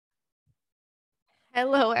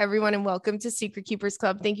Hello, everyone, and welcome to Secret Keepers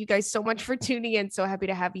Club. Thank you guys so much for tuning in. So happy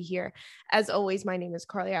to have you here. As always, my name is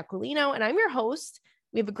Carly Aquilino, and I'm your host.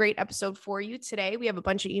 We have a great episode for you today. We have a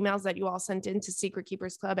bunch of emails that you all sent in to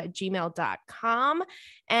secretkeepersclub@gmail.com.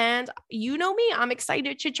 And you know me, I'm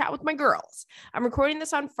excited to chat with my girls. I'm recording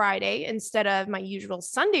this on Friday instead of my usual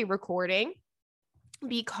Sunday recording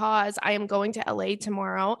because I am going to LA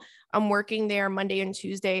tomorrow. I'm working there Monday and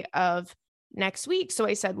Tuesday of next week. So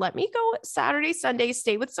I said, let me go Saturday, Sunday,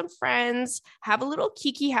 stay with some friends, have a little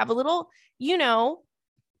kiki, have a little, a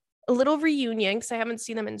little reunion because I haven't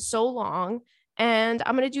seen them in so long. And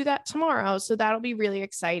I'm going to do that tomorrow. So that'll be really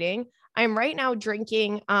exciting. I'm right now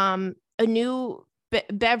drinking a new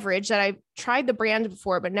beverage that I've tried the brand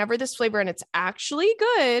before, but never this flavor. And it's actually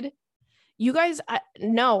good. You guys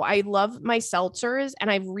know I love my seltzers.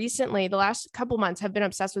 And I've recently, the last couple months, have been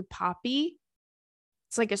obsessed with Poppy.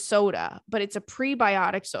 It's like a soda, but it's a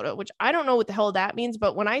prebiotic soda, which I don't know what the hell that means.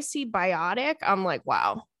 But when I see biotic, I'm like,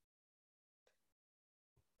 wow.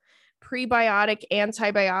 Prebiotic,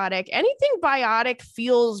 antibiotic, anything biotic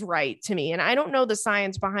feels right to me. And I don't know the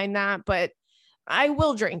science behind that, but I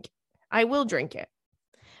will drink it. I will drink it.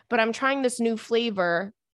 But I'm trying this new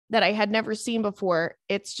flavor that I had never seen before.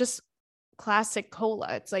 It's just classic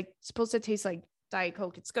cola. It's like supposed to taste like Diet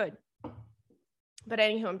Coke. It's good. But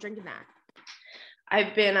anywho, I'm drinking that.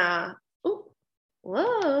 I've been,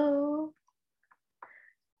 whoa.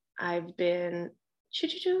 I've been,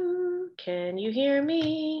 can you hear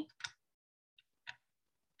me?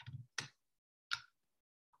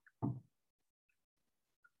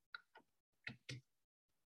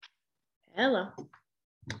 Hello.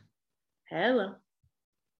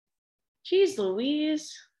 Jeez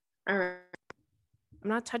Louise. All right. I'm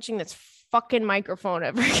not touching this fucking microphone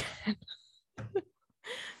ever again.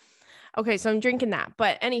 Okay, so I'm drinking that.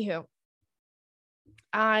 But anywho,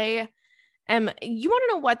 you want to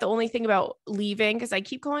know what the only thing about leaving, because I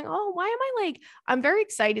keep going, oh, why am I like, I'm very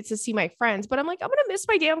excited to see my friends, but I'm like, I'm going to miss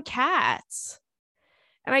my damn cats.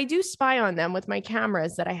 And I do spy on them with my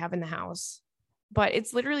cameras that I have in the house, but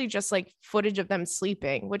it's literally just like footage of them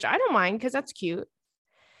sleeping, which I don't mind because that's cute.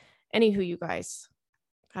 Anywho, you guys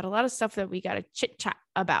got a lot of stuff that we got to chit chat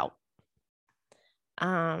about.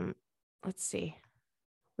 Let's see.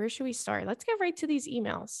 Where should we start? Let's get right to these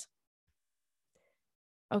emails.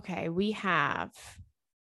 Okay, we have,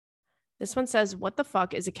 this one says, what the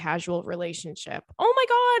fuck is a casual relationship? Oh my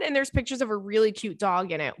God. And there's pictures of a really cute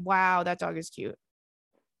dog in it. Wow, that dog is cute.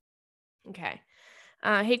 Okay.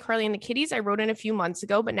 Hey, Carly and the kitties, I wrote in a few months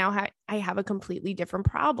ago, but now I have a completely different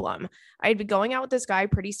problem. I'd been going out with this guy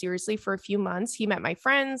pretty seriously for a few months. He met my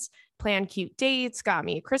friends, planned cute dates, got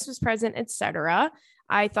me a Christmas present, etc.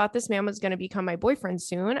 I thought this man was going to become my boyfriend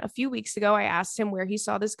soon. A few weeks ago, I asked him where he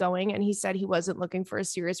saw this going, and he said he wasn't looking for a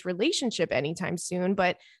serious relationship anytime soon,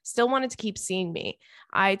 but still wanted to keep seeing me.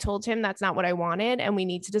 I told him that's not what I wanted, and we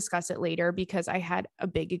need to discuss it later because I had a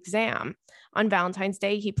big exam. On Valentine's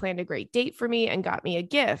Day, he planned a great date for me and got me a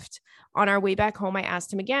gift. On our way back home, I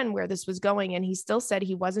asked him again where this was going, and he still said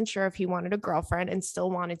he wasn't sure if he wanted a girlfriend and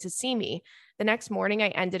still wanted to see me. The next morning, I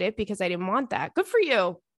ended it because I didn't want that. Good for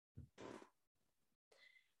you.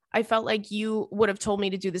 I felt like you would have told me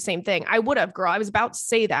to do the same thing. I would have, girl. I was about to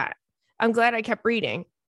say that. I'm glad I kept reading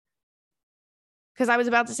because I was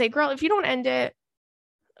about to say, girl, if you don't end it,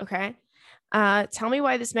 okay. Tell me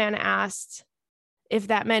why this man asked if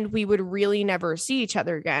that meant we would really never see each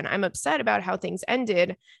other again. I'm upset about how things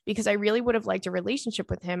ended because I really would have liked a relationship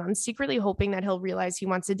with him. I'm secretly hoping that he'll realize he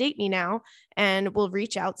wants to date me now and will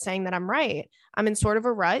reach out saying that I'm right. I'm in sort of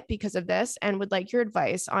a rut because of this and would like your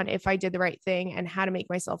advice on if I did the right thing and how to make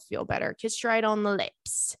myself feel better. Kiss right on the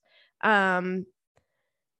lips.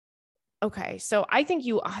 Okay, so I think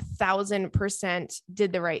you 1,000%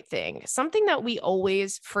 did the right thing. Something that we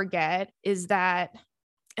always forget is that,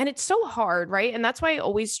 and it's so hard, right? And that's why I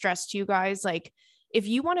always stress to you guys, like, if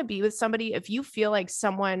you want to be with somebody, if you feel like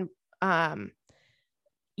someone,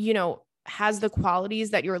 has the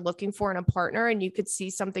qualities that you're looking for in a partner and you could see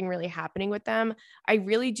something really happening with them, I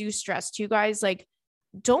really do stress to you guys, like,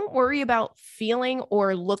 don't worry about feeling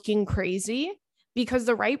or looking crazy because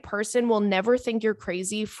the right person will never think you're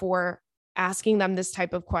crazy for asking them this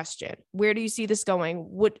type of question. Where do you see this going?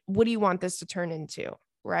 What do you want this to turn into?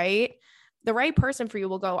 Right? The right person for you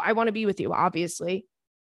will go, I want to be with you, obviously.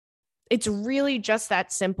 It's really just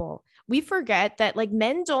that simple. We forget that like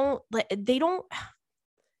men don't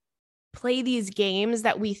play these games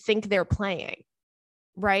that we think they're playing,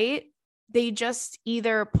 right? They just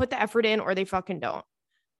either put the effort in or they fucking don't,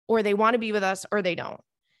 or they want to be with us or they don't.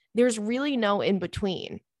 There's really no in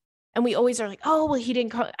between. And we always are like, oh, well, he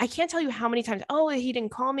didn't call. I can't tell you how many times, oh, he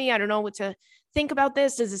didn't call me. I don't know what to think about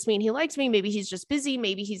this. Does this mean he likes me? Maybe he's just busy.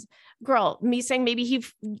 Maybe he's, girl, me saying maybe he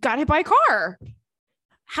got hit by a car.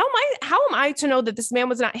 How am I to know that this man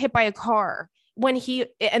was not hit by a car when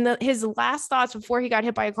his last thoughts before he got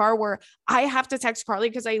hit by a car were, I have to text Carly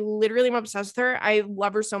because I literally am obsessed with her. I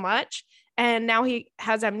love her so much. And now he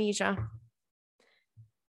has amnesia.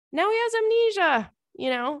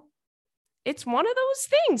 It's one of those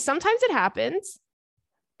things. Sometimes it happens.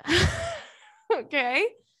 Okay.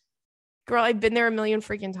 Girl, I've been there a million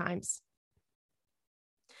freaking times.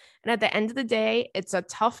 And at the end of the day, it's a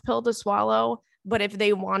tough pill to swallow, but if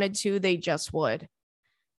they wanted to, they just would.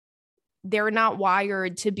 They're not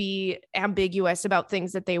wired to be ambiguous about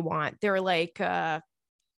things that they want. They're like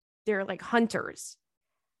hunters.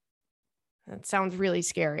 That sounds really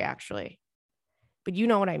scary, actually. But you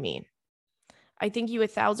know what I mean. I think you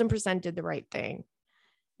 1,000% did the right thing.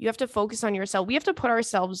 You have to focus on yourself. We have to put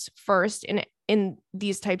ourselves first in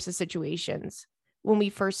these types of situations when we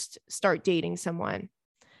first start dating someone.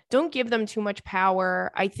 Don't give them too much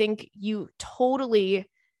power. I think you totally,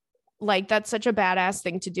 like, that's such a badass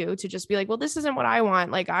thing to do, to just be like, well, this isn't what I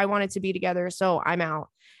want. Like, I want it to be together, so I'm out.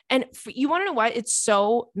 And you want to know what? It's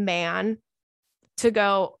so man to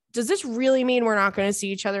go, does this really mean we're not going to see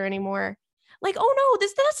each other anymore? Like, oh no,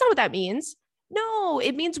 that's not what that means. No,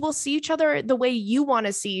 it means we'll see each other the way you want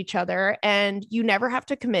to see each other. And you never have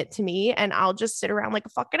to commit to me. And I'll just sit around like a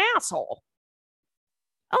fucking asshole.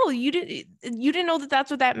 Oh, you didn't know that that's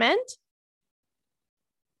what that meant?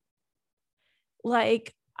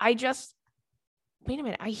 Like, wait a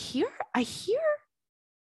minute. I hear.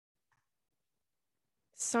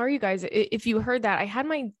 Sorry, you guys. If you heard that, I had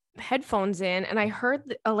my headphones in and I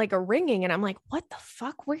heard like a ringing and I'm like, what the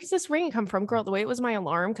fuck? Where's this ringing come from? Girl, the way it was my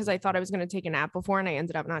alarm, because I thought I was going to take a nap before and I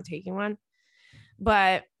ended up not taking one.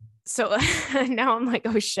 But so now I'm like,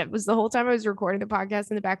 oh shit, was the whole time I was recording the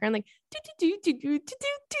podcast in the background, like,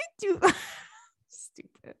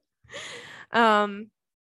 stupid.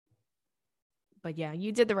 But yeah,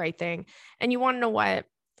 you did the right thing. And you want to know what?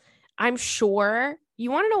 I'm sure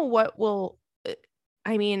you want to know what will,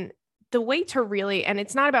 the way to really, and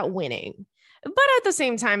it's not about winning, but at the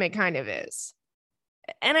same time, it kind of is.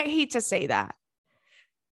 And I hate to say that,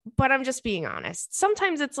 but I'm just being honest.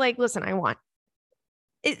 Sometimes it's like, listen, I want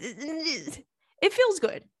it. It feels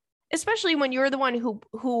good, especially when you're the one who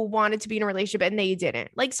wanted to be in a relationship and they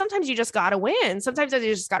didn't. Like, sometimes you just got to win. Sometimes you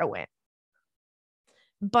just got to win.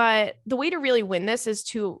 But the way to really win this is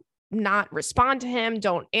to not respond to him.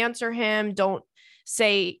 Don't answer him. Don't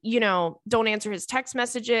say, don't answer his text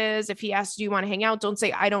messages. If he asks, do you want to hang out? Don't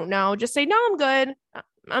say, I don't know. Just say, no, I'm good.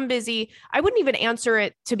 I'm busy. I wouldn't even answer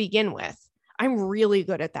it to begin with. I'm really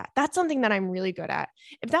good at that. That's something that I'm really good at.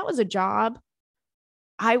 If that was a job,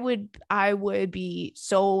 I would be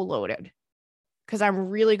so loaded because I'm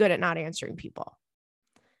really good at not answering people.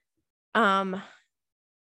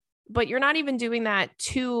 But you're not even doing that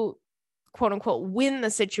to, quote unquote, win the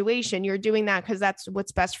situation. You're doing that because that's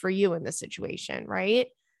what's best for you in this situation, right?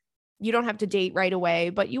 You don't have to date right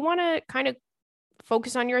away, but you want to kind of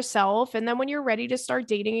focus on yourself. And then when you're ready to start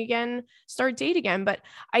dating again, start date again. But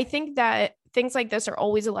I think that things like this are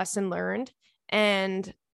always a lesson learned.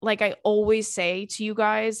 And like I always say to you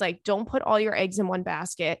guys, like, don't put all your eggs in one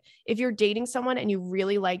basket. If you're dating someone and you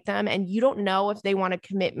really like them and you don't know if they want a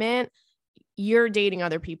commitment, you're dating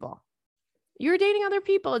other people.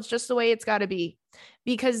 It's just the way it's got to be,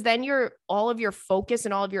 because then all of your focus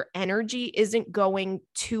and all of your energy isn't going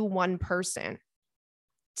to one person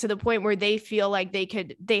to the point where they feel like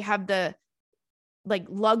they have the like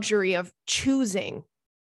luxury of choosing.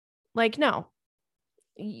 Like, no,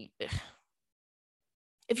 if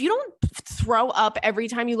you don't throw up every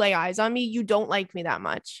time you lay eyes on me, you don't like me that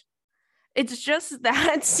much. It's just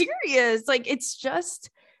that serious. Like, it's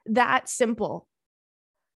just that simple.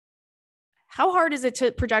 How hard is it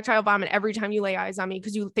to projectile vomit every time you lay eyes on me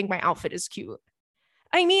because you think my outfit is cute?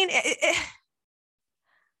 I mean,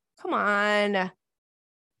 come on.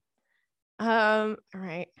 All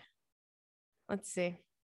right. Let's see.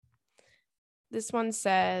 This one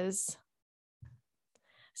says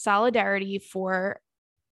solidarity for,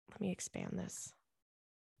 let me expand this.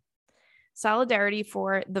 Solidarity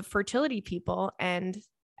for the fertility people and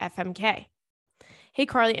FMK. Hey,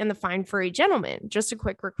 Carly and the fine furry gentleman, just a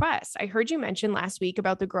quick request. I heard you mention last week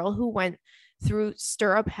about the girl who went through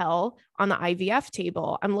stirrup hell on the IVF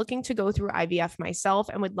table. I'm looking to go through IVF myself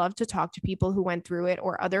and would love to talk to people who went through it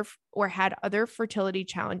or had other fertility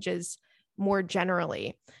challenges more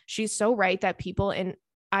generally. She's so right that people in,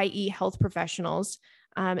 i.e. health professionals,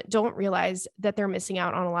 don't realize that they're missing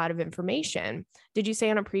out on a lot of information. Did you say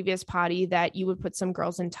on a previous potty that you would put some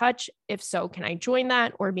girls in touch? If so, can I join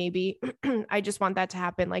that? Or maybe I just want that to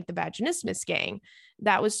happen like the Vaginismus gang.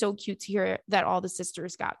 That was so cute to hear that all the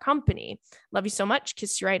sisters got company. Love you so much.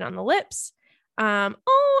 Kiss you right on the lips.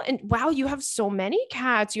 Oh, and wow, you have so many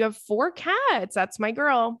cats. You have 4 cats. That's my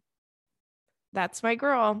girl. That's my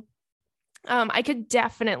girl. I could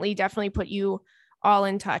definitely put you all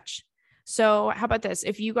in touch. So how about this?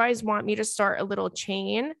 If you guys want me to start a little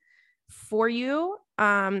chain for you,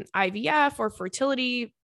 IVF or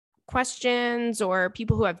fertility questions or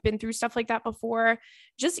people who have been through stuff like that before,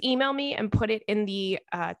 just email me and put it in the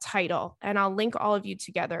title, and I'll link all of you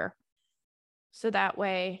together. So that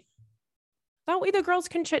way the girls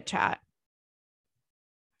can chit chat.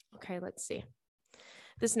 Okay, let's see.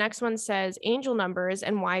 This next one says angel numbers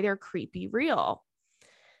and why they're creepy real.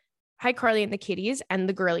 Hi, Carly and the kitties and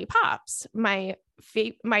the girly pops. My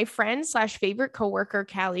friend / favorite coworker,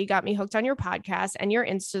 Callie, got me hooked on your podcast and your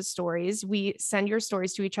Insta stories. We send your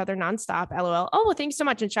stories to each other nonstop. LOL. Oh, well, thanks so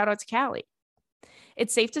much. And shout out to Callie.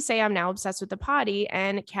 It's safe to say I'm now obsessed with the potty,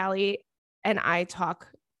 and Callie and I talk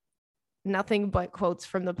nothing but quotes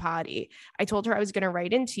from the potty. I told her I was going to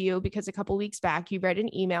write into you because a couple weeks back, you read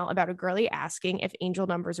an email about a girly asking if angel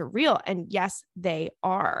numbers are real. And yes, they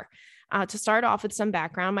are. To start off with some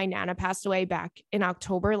background, my Nana passed away back in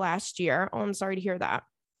October last year. Oh, I'm sorry to hear that.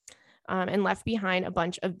 And left behind a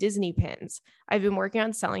bunch of Disney pins. I've been working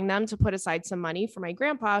on selling them to put aside some money for my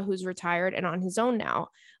grandpa, who's retired and on his own now.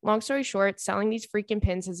 Long story short, selling these freaking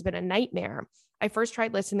pins has been a nightmare. I first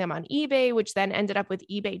tried listing them on eBay, which then ended up with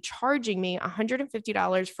eBay charging me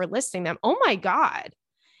 $150 for listing them. Oh my God.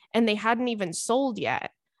 And they hadn't even sold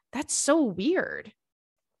yet. That's so weird.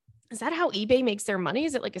 Is that how eBay makes their money?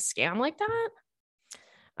 Is it like a scam like that?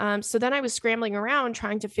 So then I was scrambling around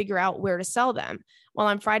trying to figure out where to sell them. Well,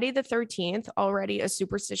 on Friday the 13th, already a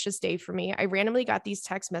superstitious day for me, I randomly got these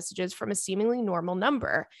text messages from a seemingly normal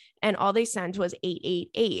number, and all they sent was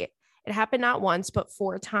 888. It happened not once, but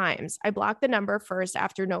 4 times. I blocked the number first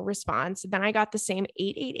after no response. Then I got the same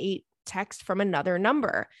 888 text from another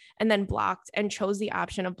number, and then blocked and chose the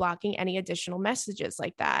option of blocking any additional messages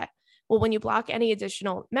like that. Well, when you block any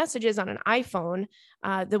additional messages on an iPhone,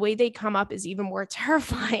 the way they come up is even more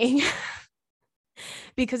terrifying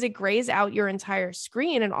because it grays out your entire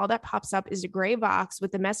screen, and all that pops up is a gray box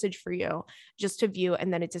with a message for you just to view,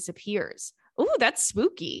 and then it disappears. Ooh, that's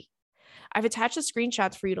spooky. I've attached the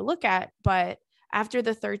screenshots for you to look at, but after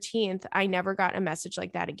the 13th, I never got a message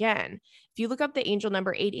like that again. If you look up the angel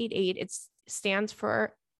number 888, it stands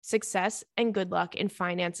for success and good luck in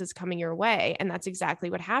finances coming your way. And that's exactly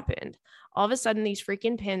what happened. All of a sudden, these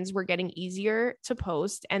freaking pins were getting easier to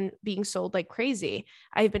post and being sold like crazy.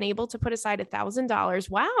 I've been able to put aside $1,000,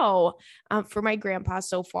 wow, for my grandpa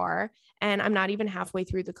so far. And I'm not even halfway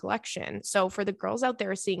through the collection. So for the girls out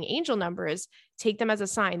there seeing angel numbers, take them as a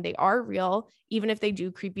sign. They are real, even if they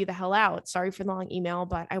do creep you the hell out. Sorry for the long email,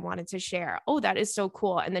 but I wanted to share. Oh, that is so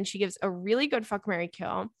cool. And then she gives a really good fuck, marry,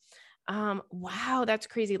 kill. Wow, that's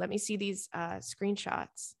crazy. Let me see these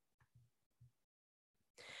screenshots.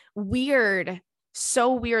 Weird.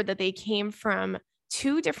 So weird that they came from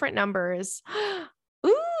 2 different numbers.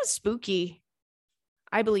 Ooh, spooky.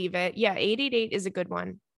 I believe it. Yeah, 888 is a good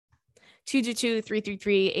one.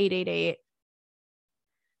 222-333-888.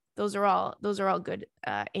 Those are all good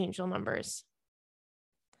angel numbers.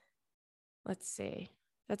 Let's see.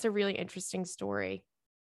 That's a really interesting story.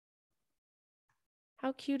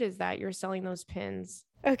 How cute is that? You're selling those pins.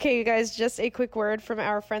 Okay, you guys, just a quick word from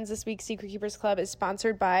our friends this week. Secret Keepers Club is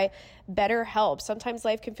sponsored by BetterHelp. Sometimes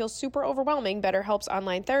life can feel super overwhelming. BetterHelp's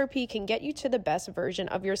online therapy can get you to the best version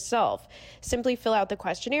of yourself. Simply fill out the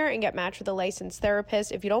questionnaire and get matched with a licensed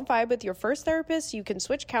therapist. If you don't vibe with your first therapist, you can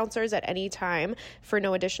switch counselors at any time for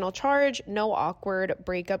no additional charge, no awkward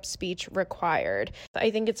breakup speech required.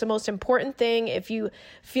 I think it's the most important thing. If you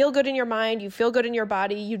feel good in your mind, you feel good in your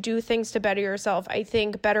body, you do things to better yourself. I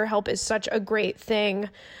think BetterHelp is such a great thing.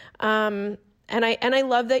 And I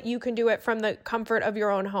love that you can do it from the comfort of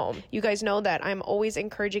your own home. You guys know that I'm always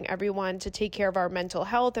encouraging everyone to take care of our mental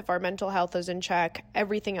health. If our mental health is in check,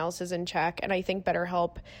 everything else is in check. And I think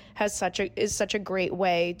BetterHelp is such a great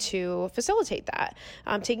way to facilitate that.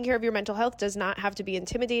 Taking care of your mental health does not have to be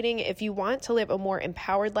intimidating. If you want to live a more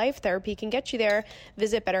empowered life, therapy can get you there.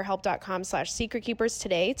 Visit BetterHelp.com/secretkeepers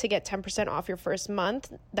today to get 10% off your first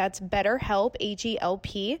month. That's BetterHelp,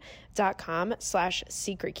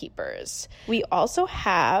 HELP.com/secretkeepers. We also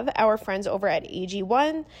have our friends over at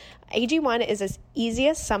AG1. AG1 is the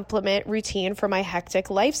easiest supplement routine for my hectic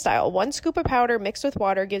lifestyle. 1 scoop of powder mixed with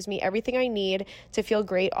water gives me everything I need to feel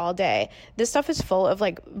great all day. This stuff is full of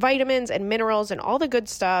like vitamins and minerals and all the good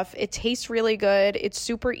stuff. It tastes really good. It's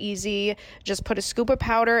super easy. Just put a scoop of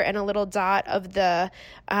powder and a little dot of the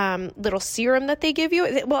little serum that they give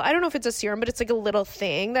you. Well, I don't know if it's a serum, but it's like a little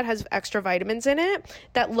thing that has extra vitamins in it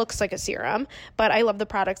that looks like a serum. But I love the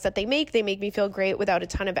products that they make. They make me feel great without a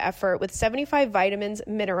ton of effort. With 75 vitamins,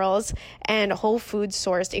 minerals, and whole food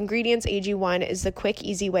sourced ingredients, AG1 is the quick,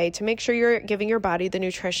 easy way to make sure you're giving your body the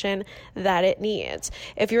nutrition that it needs.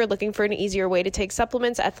 If you're looking for an easier way to take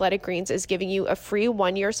supplements, Athletic Greens is giving you a free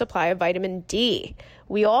 1-year supply of vitamin D.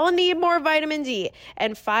 We all need more vitamin D,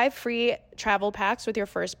 and 5 free travel packs with your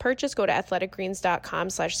first purchase. Go to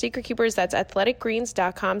athleticgreens.com/secretkeepers. That's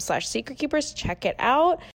athleticgreens.com/secretkeepers. Check it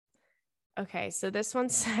out. Okay, so this one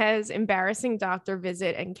says embarrassing doctor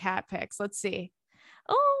visit and cat pics. Let's see.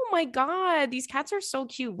 Oh my God, these cats are so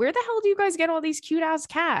cute. Where the hell do you guys get all these cute ass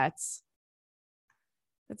cats?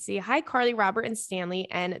 Let's see. Hi, Carly, Robert, and Stanley,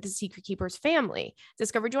 and the Secret Keepers family.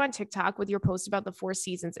 Discovered you on TikTok with your post about the 4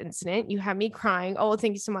 Seasons incident. You have me crying. Oh,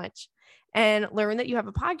 thank you so much. And learn that you have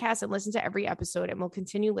a podcast and listen to every episode, and we'll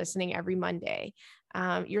continue listening every Monday.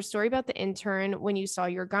 Your story about the intern when you saw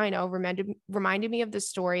your gyno reminded me of the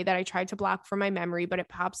story that I tried to block from my memory, but it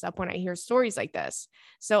pops up when I hear stories like this.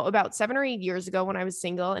 So about 7 or 8 years ago, when I was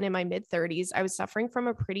single and in my mid-30s, I was suffering from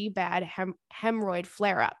a pretty bad hemorrhoid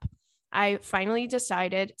flare-up. I finally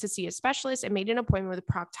decided to see a specialist and made an appointment with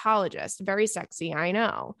a proctologist. Very sexy, I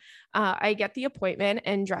know. I get the appointment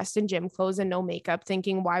and dressed in gym clothes and no makeup,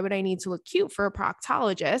 thinking, why would I need to look cute for a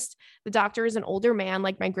proctologist? The doctor is an older man,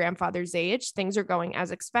 like my grandfather's age. Things are going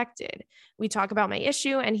as expected. We talk about my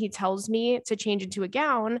issue, and he tells me to change into a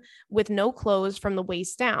gown with no clothes from the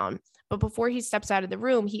waist down. But before he steps out of the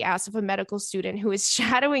room, he asks if a medical student who is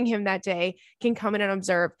shadowing him that day can come in and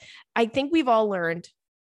observe. I think we've all learned.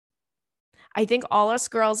 I think all us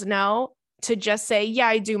girls know to just say, yeah,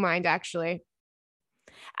 I do mind, actually.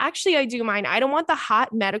 Actually, I do mind. I don't want the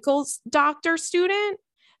hot medical doctor student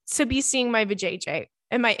to be seeing my vajayjay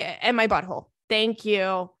and my butthole. Thank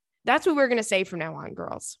you. That's what we're going to say from now on,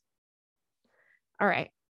 girls. All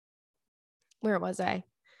right. Where was I?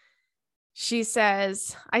 She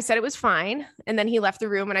says, I said it was fine. And then he left the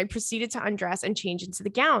room and I proceeded to undress and change into the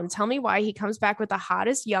gown. Tell me why he comes back with the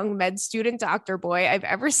hottest young med student doctor boy I've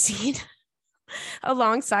ever seen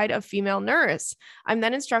alongside a female nurse. I'm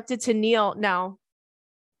then instructed to kneel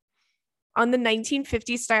on the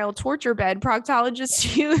 1950s style torture bed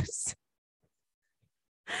proctologists use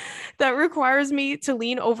that requires me to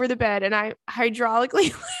lean over the bed, and I hydraulically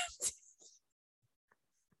lift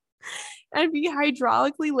and be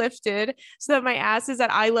hydraulically lifted so that my ass is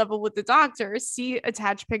at eye level with the doctor. See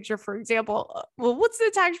attached picture, for example. Well, what's the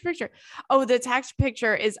attached picture? Oh, the attached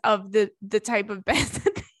picture is of the type of bed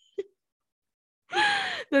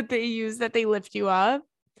that they use, that they lift you up.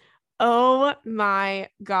 Oh my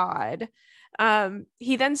God.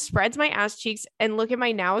 He then spreads my ass cheeks and look at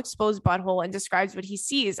my now exposed butthole and describes what he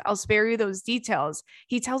sees. I'll spare you those details.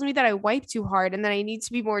 He tells me that I wipe too hard and that I need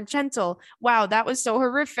to be more gentle. Wow, that was so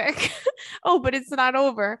horrific. Oh, but it's not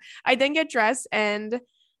over. I then get dressed and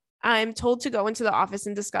I'm told to go into the office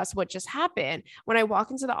and discuss what just happened. When I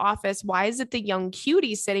walk into the office, why is it the young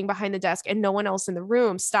cutie sitting behind the desk and no one else in the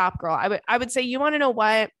room? Stop, girl. I would say, you want to know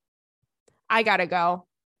what? I gotta go.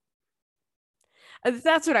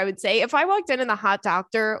 That's what I would say. If I walked in and the hot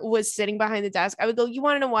doctor was sitting behind the desk, I would go, you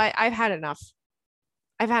want to know what? I've had enough.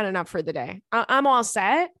 I've had enough for the day. I'm all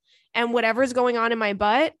set. And whatever's going on in my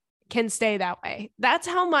butt can stay that way. That's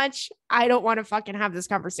how much I don't want to fucking have this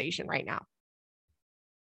conversation right now.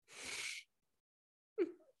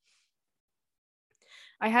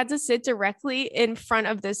 I had to sit directly in front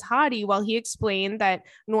of this hottie while he explained that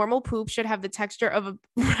normal poop should have the texture of a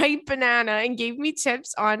ripe banana and gave me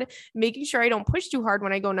tips on making sure I don't push too hard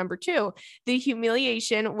when I go number 2. The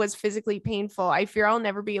humiliation was physically painful. I fear I'll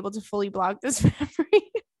never be able to fully block this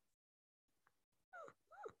memory.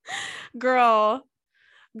 Girl,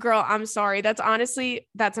 I'm sorry. That's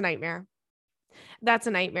a nightmare. That's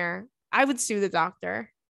a nightmare. I would sue the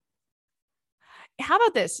doctor. How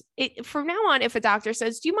about this? From now on, if a doctor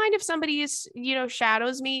says, do you mind if somebody is,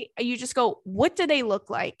 shadows me? You just go, what do they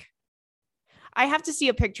look like? I have to see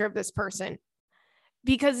a picture of this person,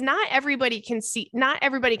 because not everybody can see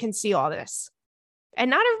all this,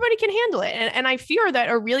 and not everybody can handle it. And I fear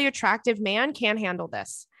that a really attractive man can't handle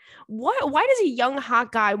this. Why does a young,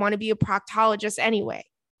 hot guy want to be a proctologist anyway?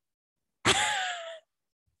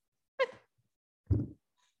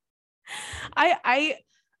 I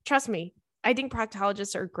trust me. I think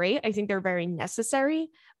proctologists are great. I think they're very necessary,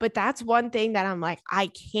 but that's one thing that I'm like, I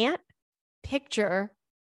can't picture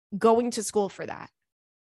going to school for that.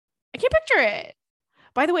 I can't picture it.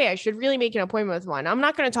 By the way, I should really make an appointment with one. I'm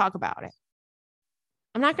not going to talk about it.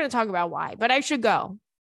 I'm not going to talk about why, but I should go.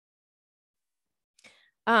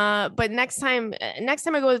 But next time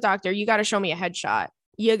I go to the doctor, you got to show me a headshot.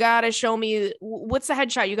 You got to show me what's the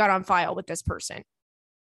headshot you got on file with this person.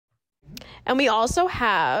 And we also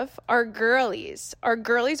have our girlies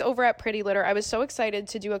over at Pretty Litter. I was so excited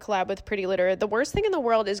to do a collab with Pretty Litter. The worst thing in the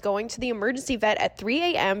world is going to the emergency vet at 3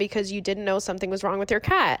 a.m. because you didn't know something was wrong with your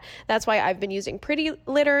cat. That's why I've been using Pretty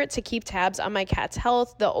Litter to keep tabs on my cat's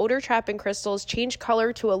health. The odor trapping crystals change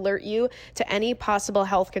color to alert you to any possible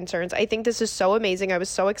health concerns. I think this is so amazing. I was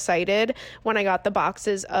so excited when I got the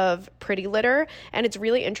boxes of Pretty Litter, and it's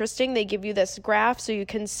really interesting. They give you this graph so you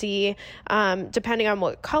can see, depending on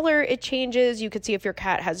what color it changes, you could see if your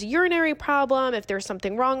cat has a urinary problem, if there's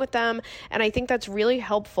something wrong with them. And I think that's really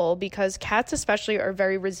helpful because cats especially are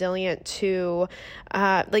very resilient to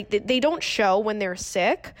they don't show when they're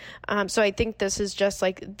sick. So I think this is just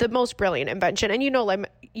like the most brilliant invention. And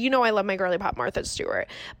I love my girly pop Martha Stewart,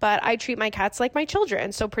 but I treat my cats like my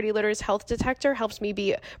children. So Pretty Litter's health detector helps me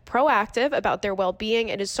be proactive about their well-being.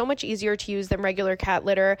 It is so much easier to use than regular cat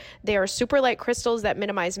litter. They are super light crystals that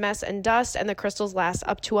minimize mess and dust, and the crystals last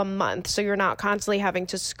up to a month, so you're not constantly having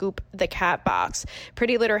to scoop the cat box.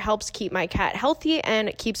 Pretty Litter helps keep my cat healthy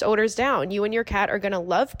and keeps odors down. You and your cat are going to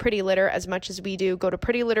love Pretty Litter as much as we do. Go to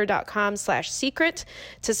prettylitter.com/secret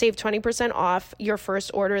to save 20% off your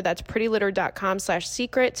first order. That's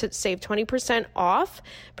prettylitter.com/secret to save 20% off.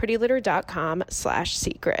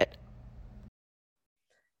 prettylitter.com/secret.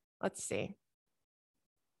 Let's see.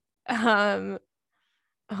 Oh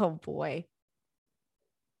boy.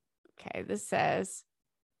 Okay, this says,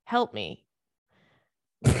 help me.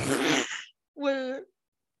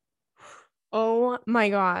 Oh my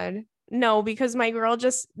God. No, because my girl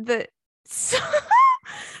the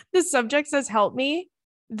subject says help me.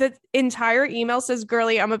 The entire email says,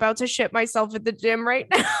 girly, I'm about to shit myself at the gym right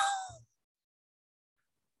now.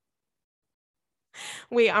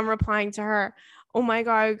 Wait, I'm replying to her. Oh my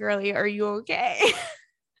God, girly, are you okay?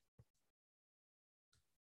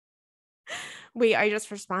 Wait, I just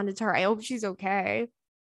responded to her. I hope she's okay.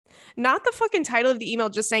 Not the fucking title of the email,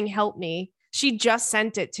 just saying help me. She just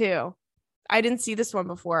sent it too. I didn't see this one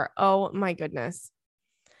before. Oh my goodness.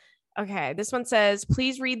 Okay, this one says,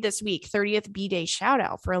 please read this week 30th B-Day shout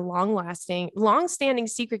out for a long-standing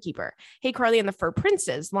secret keeper. Hey, Carly and the Fur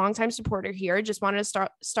Princes, longtime supporter here. Just wanted to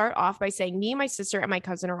start off by saying me, my sister, and my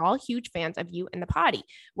cousin are all huge fans of you and the potty.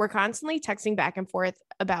 We're constantly texting back and forth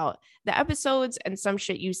about the episodes and some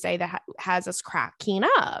shit you say that has us cracking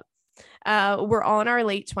up. We're all in our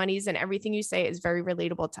late 20s and everything you say is very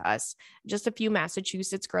relatable to us. Just a few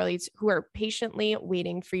Massachusetts girlies who are patiently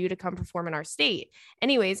waiting for you to come perform in our state.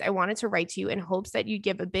 Anyways, I wanted to write to you in hopes that you'd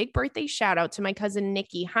give a big birthday shout out to my cousin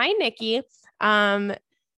Nikki. Hi, Nikki,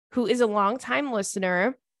 who is a longtime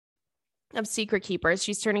listener of Secret Keepers.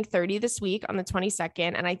 She's turning 30 this week on the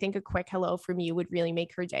 22nd, and I think a quick hello from you would really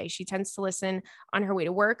make her day. She tends to listen on her way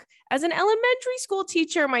to work. As an elementary school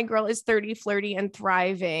teacher, my girl is 30, flirty, and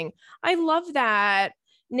thriving. I love that.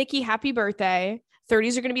 Nikki, happy birthday.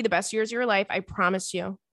 30s are going to be the best years of your life. I promise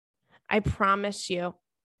you. I promise you.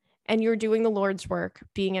 And you're doing the Lord's work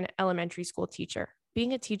being an elementary school teacher.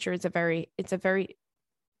 Being a teacher is a very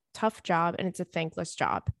tough job, and it's a thankless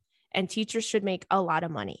job. And teachers should make a lot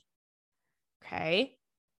of money. Okay.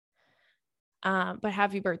 But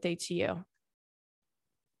happy birthday to you.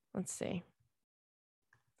 Let's see.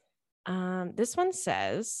 This one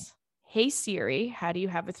says, hey Siri, how do you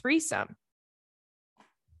have a threesome?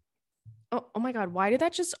 Oh my God. Why did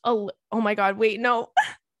that just, oh my God, wait, no.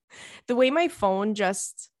 The way my phone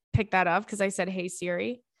just picked that up, because I said, hey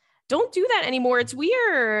Siri, don't do that anymore. It's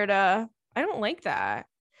weird. I don't like that.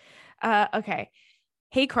 Okay.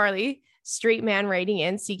 Hey Carly, straight man writing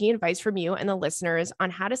in, seeking advice from you and the listeners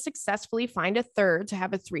on how to successfully find a third to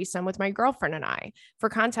have a threesome with my girlfriend and I. For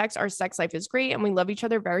context, our sex life is great and we love each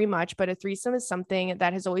other very much, but a threesome is something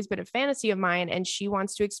that has always been a fantasy of mine, and she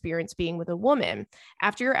wants to experience being with a woman.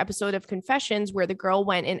 After your episode of Confessions, where the girl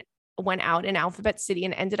went out in Alphabet City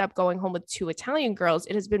and ended up going home with 2 Italian girls,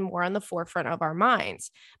 it has been more on the forefront of our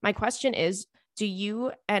minds. My question goes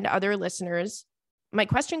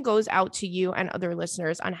out to you and other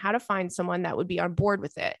listeners on how to find someone that would be on board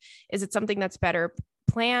with it. Is it something that's better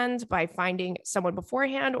planned by finding someone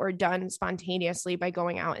beforehand or done spontaneously by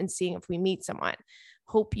going out and seeing if we meet someone?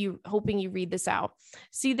 Hoping you read this out.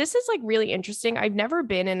 See, this is like really interesting. I've never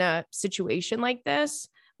been in a situation like this,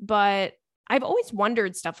 but I've always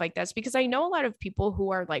wondered stuff like this because I know a lot of people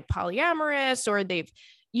who are like polyamorous or they've,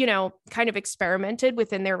 kind of experimented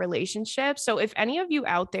within their relationship. So if any of you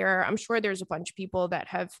out there, I'm sure there's a bunch of people that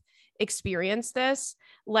have experienced this.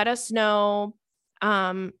 Let us know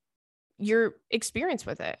your experience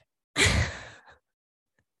with it.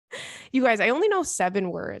 You guys, I only know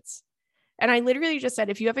 7 words. And I literally just said,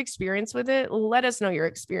 if you have experience with it, let us know your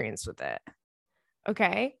experience with it.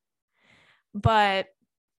 Okay. But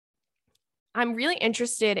I'm really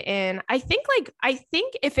interested in, I think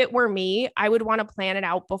if it were me, I would want to plan it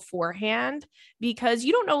out beforehand because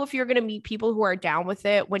you don't know if you're going to meet people who are down with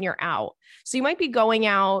it when you're out. So you might be going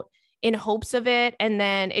out in hopes of it. And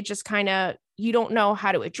then it just kind of, you don't know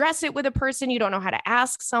how to address it with a person. You don't know how to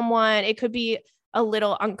ask someone. It could be a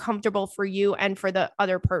little uncomfortable for you and for the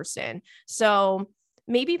other person. So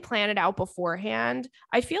maybe plan it out beforehand.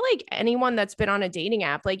 I feel like anyone that's been on a dating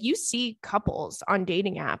app, like you see couples on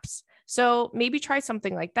dating apps. So maybe try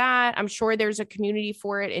something like that. I'm sure there's a community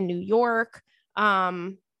for it in New York. I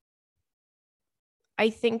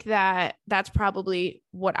think that that's probably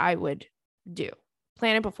what I would do.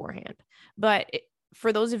 Plan it beforehand. But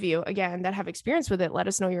for those of you, again, that have experience with it, let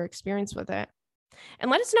us know your experience with it.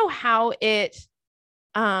 And let us know how it,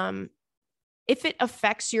 if it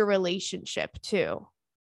affects your relationship too.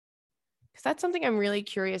 Because that's something I'm really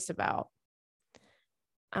curious about.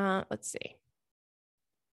 Let's see.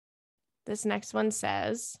 This next one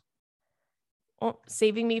says,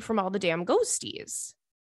 saving me from all the damn ghosties.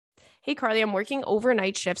 Hey, Carly, I'm working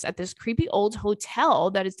overnight shifts at this creepy old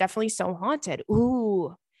hotel that is definitely so haunted.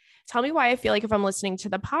 Ooh, tell me why I feel like if I'm listening to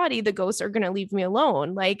the potty, the ghosts are going to leave me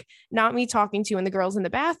alone. Like, not me talking to you and the girls in the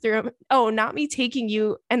bathroom. Oh, not me taking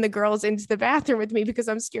you and the girls into the bathroom with me because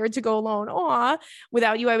I'm scared to go alone. Aw,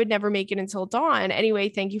 without you, I would never make it until dawn. Anyway,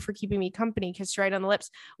 thank you for keeping me company. Kiss right on the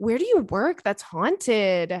lips. Where do you work? That's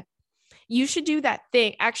haunted. You should do that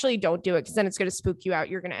thing. Actually, don't do it because then it's going to spook you out.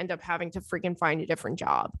 You're going to end up having to freaking find a different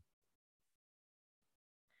job.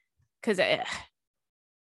 Because I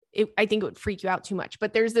think it would freak you out too much.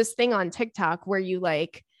 But there's this thing on TikTok where you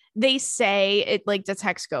they say it like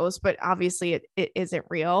detects ghosts, but obviously it isn't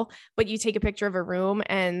real. But you take a picture of a room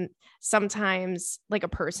and sometimes like a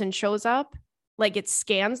person shows up, like it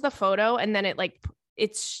scans the photo and then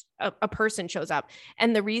it's a person shows up.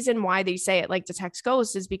 And the reason why they say it like detects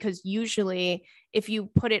ghosts is because usually if you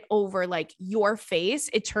put it over like your face,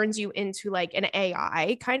 it turns you into like an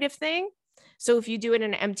AI kind of thing. So if you do it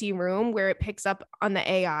in an empty room where it picks up on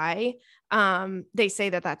the AI, they say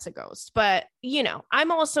that that's a ghost. But I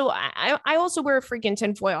also wear a freaking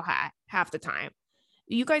tinfoil hat half the time.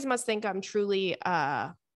 You guys must think I'm truly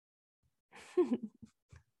I'm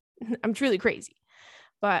truly crazy.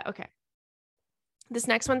 But okay. This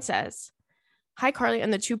next one says, hi, Carly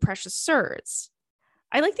and the two precious sirs.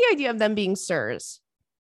 I like the idea of them being sirs.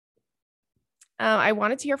 I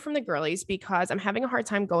wanted to hear from the girlies because I'm having a hard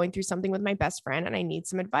time going through something with my best friend and I need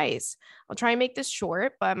some advice. I'll try and make this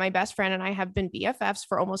short, but my best friend and I have been BFFs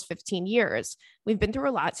for almost 15 years. We've been through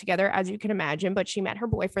a lot together, as you can imagine, but she met her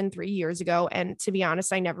boyfriend 3 years ago. And to be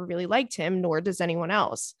honest, I never really liked him, nor does anyone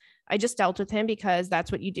else. I just dealt with him because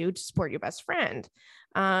that's what you do to support your best friend.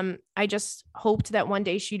 I just hoped that one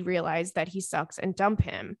day she'd realize that he sucks and dump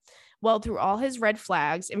him. Well, through all his red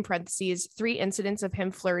flags, in parentheses, 3 incidents of him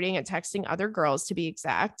flirting and texting other girls to be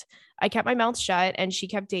exact, I kept my mouth shut and she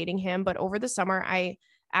kept dating him. But over the summer, I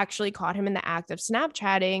actually caught him in the act of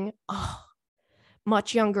Snapchatting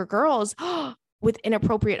much younger girls with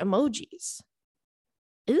inappropriate emojis.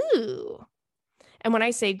 Ooh. And when I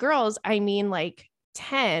say girls, I mean like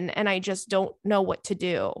 10, and I just don't know what to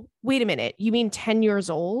do. Wait a minute. You mean 10 years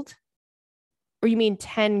old? Or you mean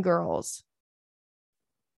 10 girls?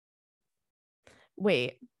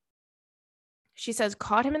 Wait. She says,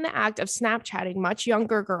 caught him in the act of Snapchatting much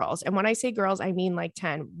younger girls. And when I say girls, I mean like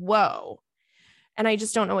 10. Whoa. And I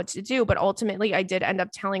just don't know what to do. But ultimately, I did end up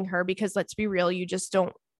telling her because let's be real, you just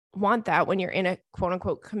don't want that when you're in a quote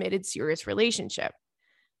unquote committed, serious relationship.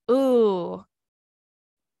 Ooh.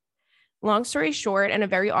 Long story short, and a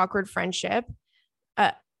very awkward friendship.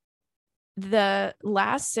 The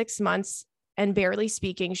last 6 months, and barely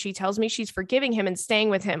speaking, she tells me she's forgiving him and staying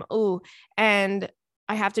with him. Ooh, and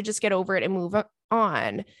I have to just get over it and move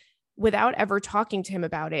on without ever talking to him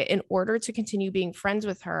about it in order to continue being friends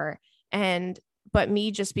with her. But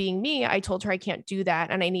me just being me, I told her I can't do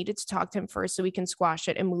that. And I needed to talk to him first so we can squash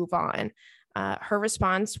it and move on. Her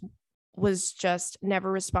response was just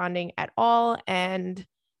never responding at all. And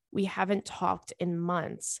we haven't talked in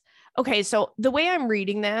months. Okay. So the way I'm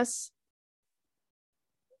reading this,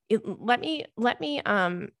 let me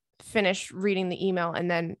finish reading the email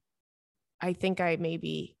and then I think I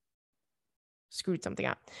maybe screwed something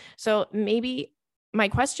up. So maybe my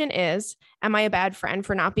question is, am I a bad friend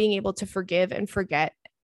for not being able to forgive and forget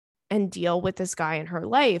and deal with this guy in her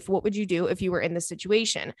life? What would you do if you were in this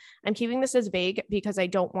situation? I'm keeping this as vague because I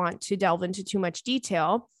don't want to delve into too much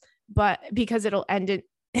detail, but because it'll end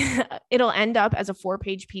up as a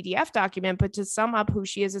 4-page PDF document. But to sum up who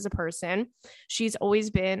she is as a person, she's always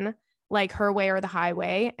been like her way or the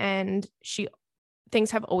highway, and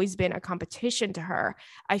things have always been a competition to her.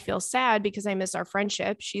 I feel sad because I miss our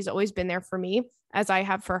friendship. She's always been there for me as I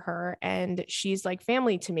have for her, and she's like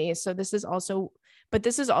family to me. So this is also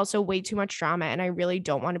way too much drama, and I really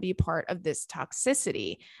don't want to be part of this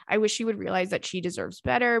toxicity. I wish she would realize that she deserves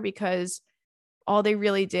better, because all they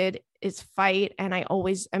really did is fight, and I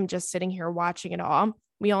always am just sitting here watching it all.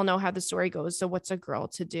 We all know how the story goes, so what's a girl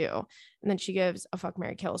to do? And then she gives a fuck,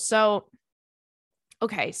 marry, kill. So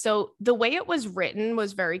okay, so the way it was written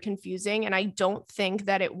was very confusing, and I don't think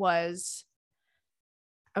that it was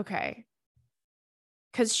okay,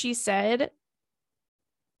 because she said,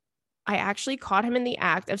 I actually caught him in the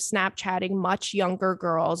act of Snapchatting much younger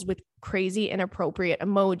girls with crazy inappropriate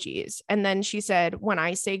emojis. And then she said, when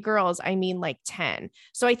I say girls, I mean like 10.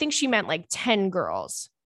 So I think she meant like 10 girls.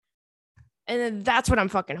 And that's what I'm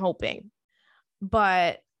fucking hoping.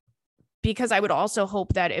 But because I would also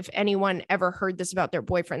hope that if anyone ever heard this about their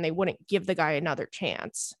boyfriend, they wouldn't give the guy another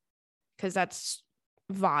chance, because that's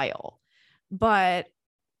vile. But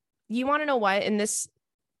you want to know what? In this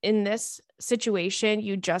situation,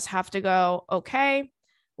 you just have to go, okay,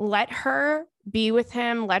 let her be with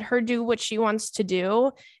him, let her do what she wants to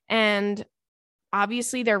do. And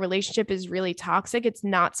obviously their relationship is really toxic. It's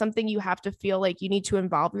not something you have to feel like you need to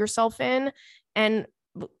involve yourself in. And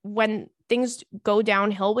when things go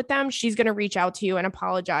downhill with them, she's going to reach out to you and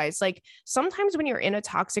apologize. Like, sometimes when you're in a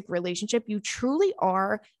toxic relationship, you truly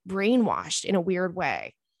are brainwashed in a weird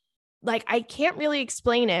way. Like, I can't really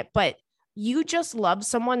explain it, but you just love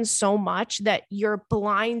someone so much that you're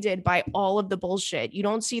blinded by all of the bullshit. You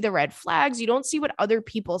don't see the red flags. You don't see what other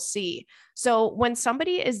people see. So when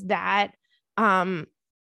somebody is that, that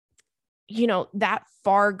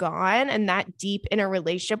far gone and that deep in a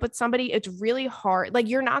relationship with somebody, it's really hard. Like,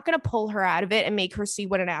 you're not going to pull her out of it and make her see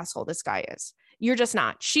what an asshole this guy is. You're just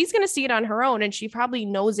not. She's going to see it on her own, and she probably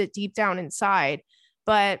knows it deep down inside,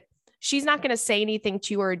 but she's not going to say anything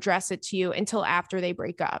to you or address it to you until after they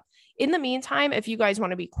break up. In the meantime, if you guys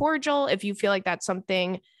want to be cordial, if you feel like that's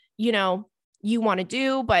something, you want to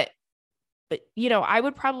do, but I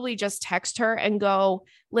would probably just text her and go,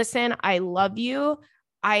 listen, I love you.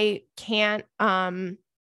 I can't, I'm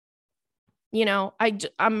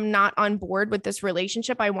not on board with this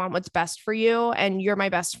relationship. I want what's best for you, and you're my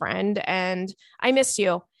best friend, and I miss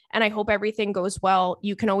you, and I hope everything goes well.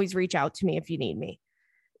 You can always reach out to me if you need me.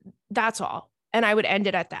 That's all. And I would end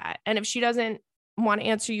it at that. And if she doesn't want to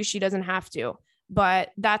answer you, she doesn't have to,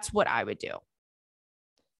 but that's what I would do.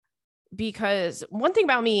 Because one thing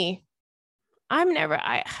about me,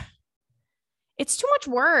 it's too much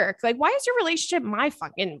work. Like, why is your relationship my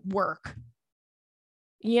fucking work?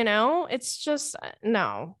 It's just,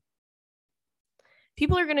 no.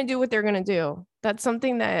 People are going to do what they're going to do. That's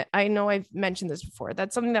something that I know I've mentioned this before.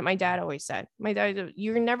 That's something that my dad always said. My dad,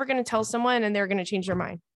 you're never going to tell someone and they're going to change their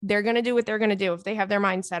mind. They're going to do what they're going to do if they have their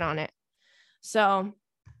mind set on it. So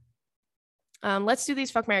let's do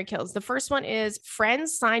these fuck, marry, kills. The first one is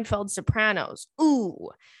Friends, Seinfeld, Sopranos. Ooh,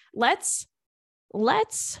 let's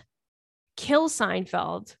kill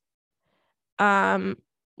Seinfeld.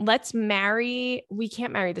 Let's marry. We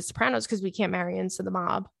can't marry the Sopranos because we can't marry into the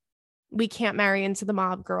mob. We can't marry into the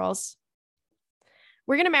mob, girls.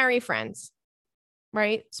 We're going to marry Friends,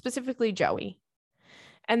 right? Specifically Joey.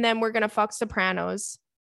 And then we're going to fuck Sopranos.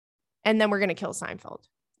 And then we're going to kill Seinfeld.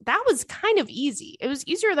 That was kind of easy. It was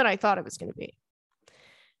easier than I thought it was going to be.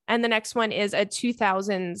 And the next one is a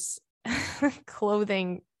 2000s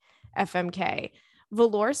clothing FMK.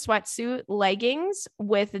 Velour sweatsuit, leggings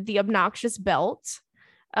with the obnoxious belt,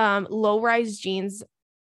 low-rise jeans,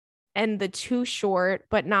 and the too short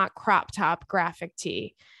but not crop top graphic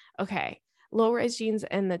tee. Okay. Low-rise jeans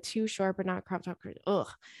and the too short but not crop top. Ugh.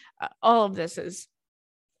 All of this is...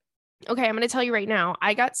 Okay, I'm going to tell you right now,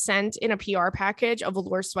 I got sent in a PR package a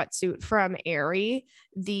velour sweatsuit from Aerie,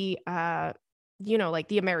 the, like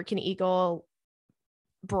the American Eagle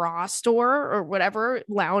bra store or whatever,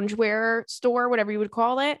 loungewear store, whatever you would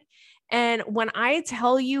call it. And when I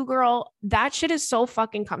tell you, girl, that shit is so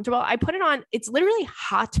fucking comfortable. I put it on. It's literally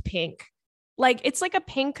hot pink. Like, it's like a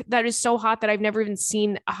pink that is so hot that I've never even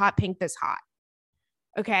seen a hot pink this hot.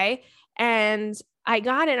 Okay. And I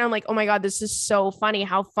got it and I'm like, oh my God, this is so funny.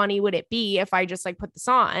 How funny would it be if I just like put this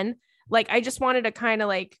on? Like, I just wanted to kind of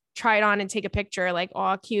like try it on and take a picture, like,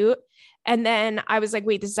 oh, cute. And then I was like,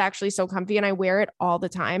 wait, this is actually so comfy. And I wear it all the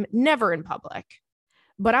time, never in public,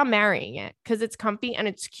 but I'm marrying it because it's comfy and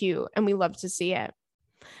it's cute and we love to see it.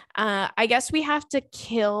 I guess we have to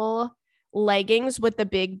kill leggings with the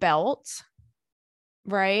big belt,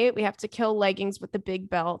 right? We have to kill leggings with the big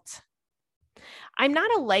belt. I'm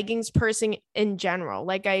not a leggings person in general.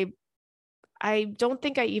 Like I don't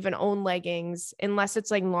think I even own leggings unless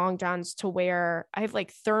it's like long johns to wear. I have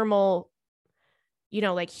like thermal,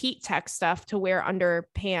 like heat tech stuff to wear under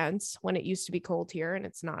pants when it used to be cold here and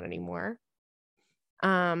it's not anymore.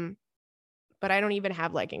 But I don't even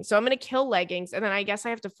have leggings. So I'm going to kill leggings. And then I guess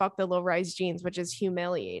I have to fuck the low rise jeans, which is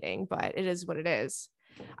humiliating, but it is what it is.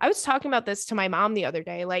 I was talking about this to my mom the other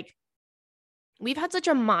day. Like, we've had such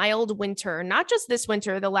a mild winter, not just this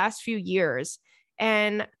winter, the last few years.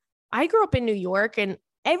 And I grew up in New York, and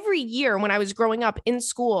every year when I was growing up in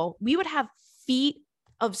school, we would have feet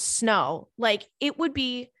of snow. Like, it would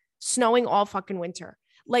be snowing all fucking winter,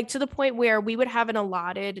 like to the point where we would have an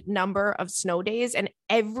allotted number of snow days. And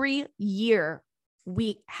every year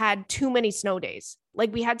we had too many snow days.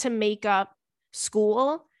 Like, we had to make up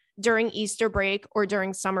school during Easter break or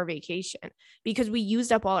during summer vacation because we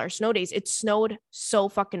used up all our snow days. It snowed so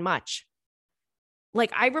fucking much.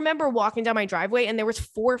 Like, I remember walking down my driveway and there was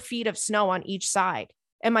 4 feet of snow on each side.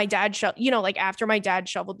 And my dad, like after my dad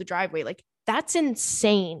shoveled the driveway, like that's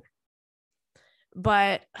insane.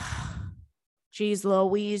 But geez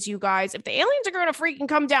Louise, you guys, if the aliens are going to freaking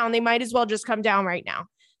come down, they might as well just come down right now.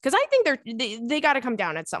 Cause I think they got to come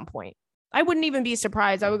down at some point. I wouldn't even be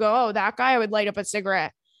surprised. I would go, oh, that guy, I would light up a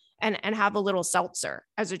cigarette and have a little seltzer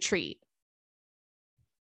as a treat.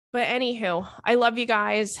 But anywho, I love you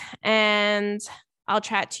guys and I'll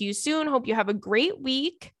chat to you soon. Hope you have a great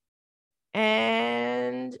week.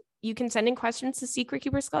 And you can send in questions to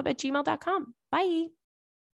secretkeepersclub@gmail.com. Bye.